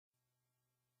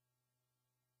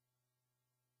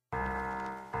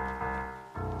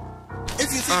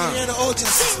if you can hear the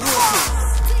urgency.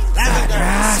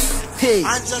 Hey.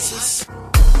 And justice.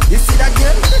 You see that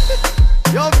girl?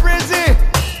 Yo, Freezy.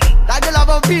 That girl have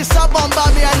a piece of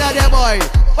bomba me another boy.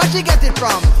 Where she get it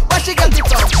from? Where she get it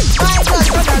from? My God,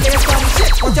 what a lay from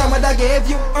shit. What your mother gave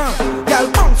you? Girl,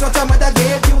 bounce what your mother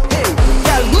gave you. Hey.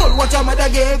 Girl, roll what your mother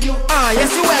gave you. Yes,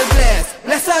 you well blessed.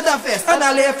 Bless her the fest. And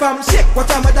I lay from shit. What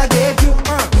your mother gave you?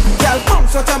 Girl,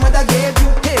 bounce what your mother gave you.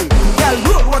 Hey. Girl,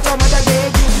 roll what your mother gave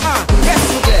you. Yes,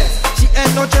 you blessed. She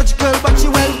ain't no church girl, but she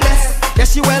well blessed.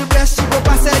 Yes, she well blessed. She go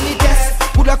pass any test.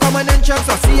 Put a common entrance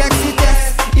or CXC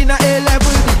test. In a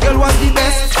A-level, the girl was the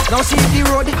best. Now she the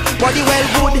road, body well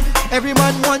good. Every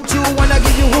man want you, wanna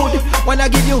give you hood. Wanna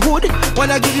give you hood,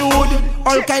 wanna give you hood.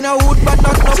 All kind of hood, but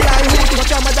not no plywood. What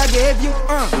your mother gave you?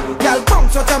 Girl,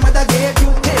 bounce what your mother gave you.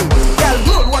 Hey, girl,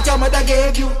 roll what your mother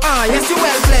gave you. Yes, you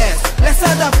well blessed. Bless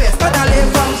her the best. But I lay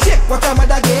from shit what your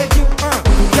mother gave you.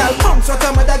 Girl, bounce what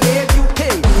your mother gave you.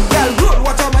 Hey, girl, roll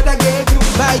what your mother gave you.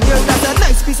 My girl, that's a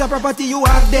nice piece of property you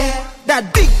have there.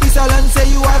 That big piece of land say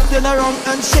you have, turn around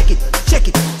and shake it, shake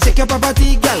it. Shake your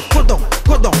property, girl, go down,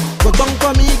 go down. Go down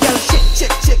for me, girl, shake,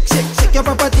 shake, shake, shake. Shake your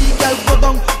property, girl, go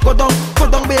down, go down, go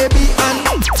down, baby. And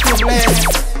you bless,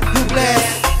 you bless.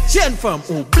 Chain from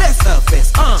who bless her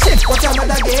face. Shake what your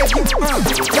mother gave you.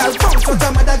 Girl, bounce what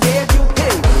your mother gave you.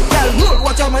 Hey, girl, roll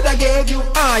what your mother gave you.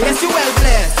 Yes, you well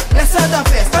blessed. Bless her the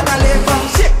face. And I lay from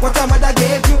shake what your mother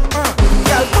gave you.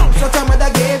 Girl, bounce what your mother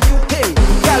gave you. Hey,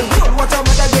 girl, roll what your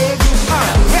mother gave you.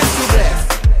 Yes, you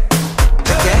blessed.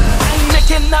 Okay. I'm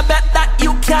making a bet that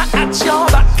you can't at your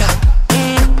back.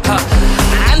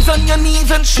 Hands on your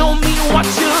knees and show me what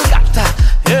you got.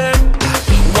 Yeah.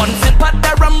 One sip of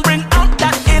the rum, bring out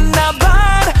that inner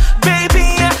bad,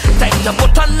 baby. Time to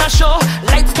put on a show,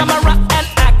 lights, camera, and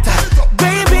act.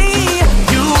 Baby,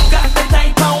 you got the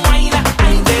type of wine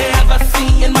I never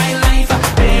see in my life.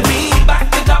 Baby, back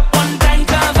it up one time,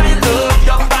 cause I love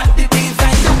your body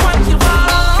design. So what you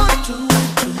want to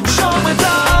show it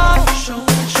all.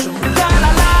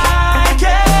 Gotta like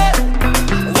it.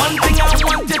 One thing I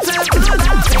want you to do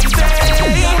now,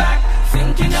 baby.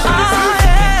 Thinking about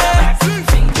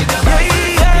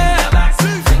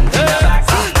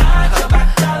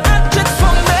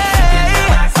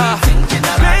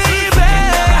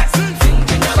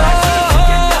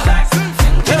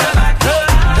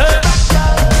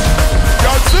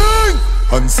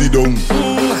sit down,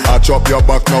 I chop your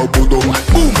back now, put down.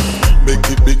 Boom, make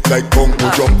it big like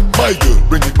Congo jump. My girl,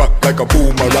 bring it back like a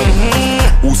boomerang.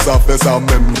 Who's surface a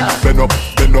mem? Bend up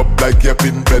like your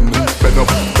pin pen.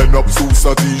 Bend up,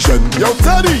 Susa T-Shen. Yo,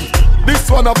 Teddy, this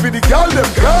one up for the girl, them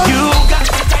girl. You got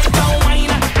the type of wine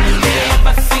I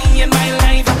never see in my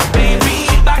life. Baby,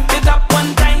 back it up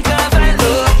one time, cause I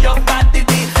love your body.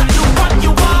 Do what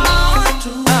you want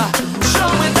to,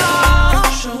 show it all.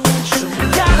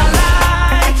 Gotta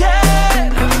like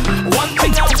it. One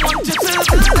thing I want you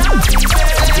to do now,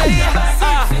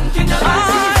 thinking about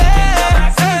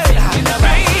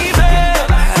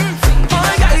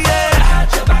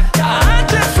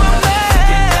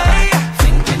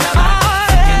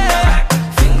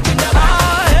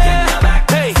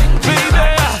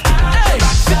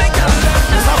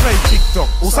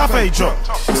Où ça fait drop,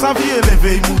 où ça vient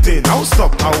lever monter, now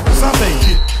stop, now où ça fait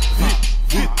vite.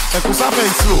 Et où ça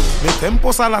fait slow, mais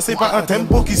tempo ça là c'est pas un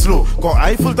tempo qui slow. Quand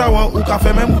Eiffel Tower ou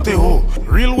café même monter haut.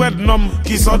 Real word nom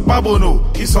qui saute pas bono,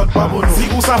 qui saute pas bono. Si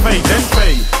où ça fait, then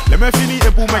pay. Les mains finies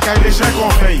et pour me cailler les chèques qu'on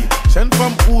paye. Chaîne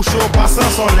femme ou chaud passe un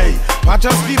soleil. Pas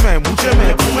just be même, mouche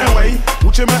mais pour mes way.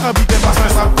 Mouche mais habiter passe un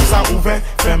sac pour ça ouvert,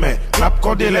 fermé. Clap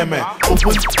cordé les mains,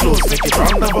 open, close, make it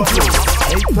round double close.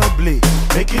 Hate the blade,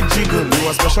 make it jiggle. You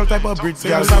a special type of breed,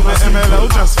 girl. Ça me MLO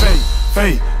just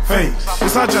fade. Où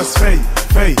ça just fade.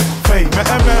 Me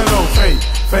MLO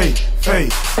fade.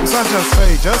 Où ça just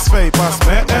fade. Passe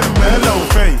me MLO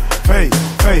fade.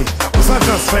 Où ça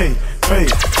just fade.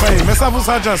 Mais ça vous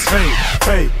ça just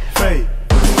fade.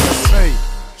 Just fade.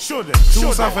 Show them. Si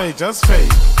où ça fait, just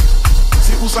fade.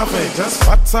 Si où ça fait, just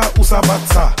bat ça, où ça bat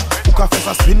ça. Ou ka fait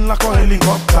ça spin la con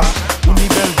hélicoptère. Ou ni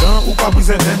belle dent, ou ka brise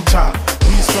dencha.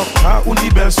 Ni structure, ou ni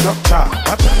belle structure.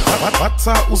 Bat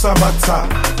ça, où ça bat ça.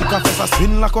 Ou ka fait ça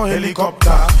spin la con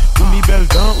hélicoptère. Ou ni belle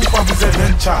dent, ou ka brise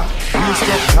dencha. Ni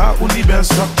structure, ou ni belle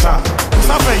structure. Ou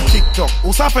ça fait TikTok,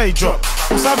 ou ça fait drop.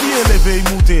 Ou ça vient lever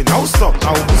monter, now stop.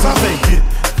 Ou ça fait vite.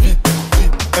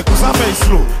 Et que ça fait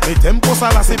slow, mais tempo ça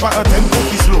là c'est pas un tempo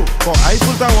qui slow. Quand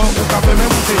Eiffel Tower ou café même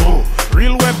monter haut.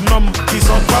 Real web nom qui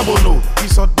saute pas bono,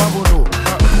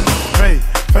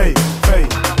 Fade.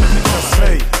 Just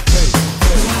fade.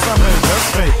 Ça fait just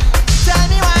fade. Tell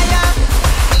me why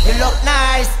you look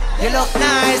nice. you look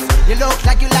nice. You look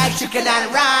like you like chicken and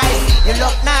rice. You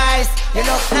look nice, you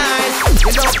look nice.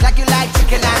 You look like you like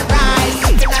chicken and rice.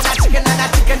 Chicken and a chicken and a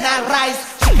chicken and rice.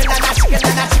 Chicken and a chicken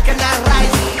and a chicken and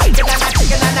rice. Chicken and a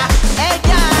chicken and a. Hey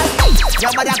girl,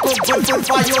 your mother cook good food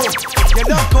for you. You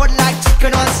look good like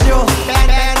chicken on stew.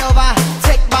 Bend over,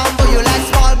 take bamboo. You like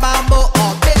small bamboo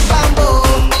or big bamboo.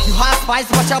 You have spice,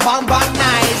 but your bum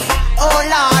nice. Oh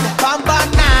Lord, bum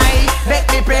nice. Make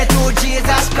me pray to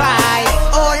Jesus Christ.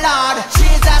 Oh Lord,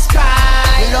 Jesus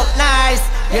Christ. You look nice,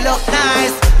 you look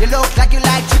nice. You look like you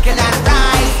like chicken and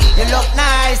rice. You look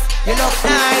nice, you look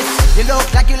nice. You look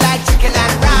like you like chicken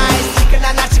and rice. Chicken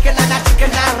and a chicken and a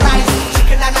chicken and rice.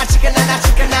 Chicken and a chicken and a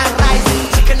chicken and rice.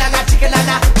 Chicken and a chicken and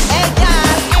a. Hey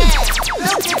girl,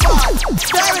 look it up,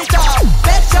 stir it up.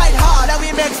 Let's try it hard and we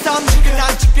make some chicken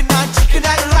and chicken and chicken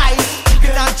and rice.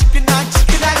 Chicken and chicken and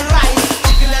chicken and rice.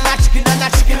 Chicken and a chicken and a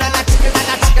chicken and a chicken and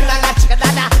a chicken and a chicken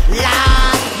and a.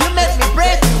 Lord, you make me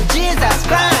pray to Jesus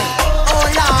Christ. Oh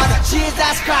Lord,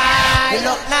 Jesus Christ. You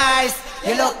look nice,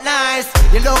 you look nice.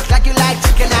 You look like you like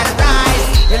chicken and rice.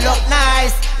 You look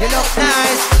nice, you look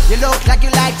nice. You look like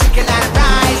you like chicken and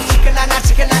rice. Chicken and a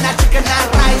chicken and a chicken and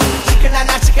rice. Chicken and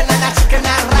a chicken and a chicken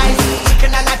and rice.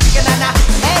 Chicken and a chicken and a.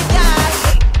 Hey guys,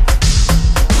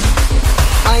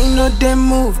 I know they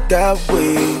move that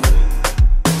way.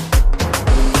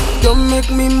 Don't make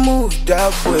me move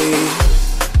that way.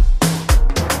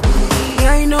 Me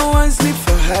I know one sleep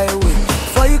for highway.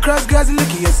 For you cross grass look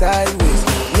at your sideways.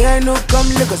 Me I know come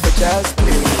Lagos for child's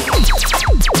play.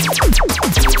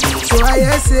 So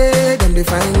I say them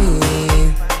define me.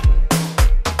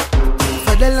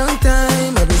 For the long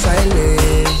time I be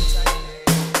silent.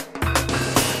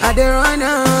 I dey run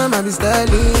I be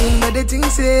styling. But they think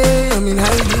say I'm in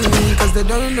hiding. Cause they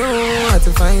don't know how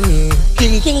to find me.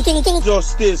 King,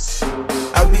 justice.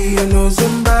 I be an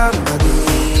Ozumba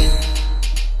Mbadiwe.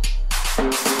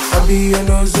 I be an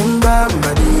Ozumba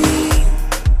Mbadiwe.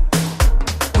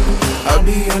 I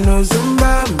be an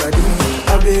Ozumba Mbadiwe. I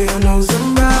be an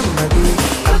Ozumba Mbadiwe.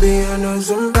 I be an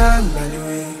Ozumba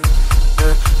Mbadiwe.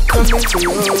 Coming to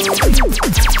you.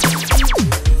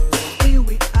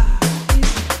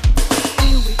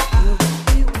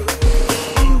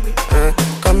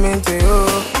 Coming to you.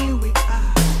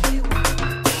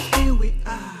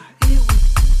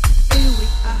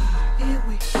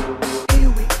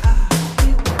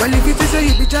 Well, if you say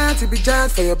you be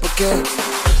giant for your pocket.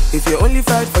 If you only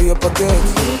fight for your pocket,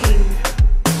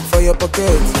 for your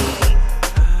pocket.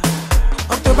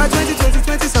 October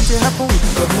 2020, something happened with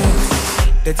the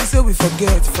government. That is say we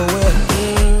forget for where?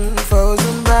 For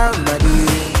Ozumba, Mbadiwe.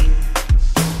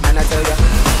 And I tell ya.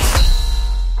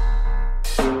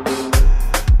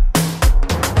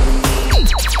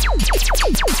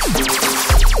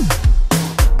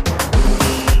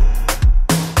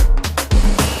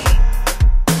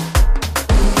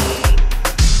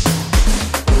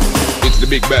 The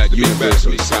big bad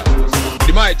universal sound.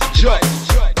 The mighty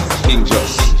Just, King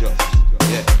Just.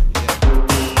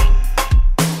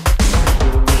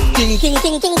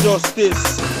 King,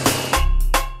 justice.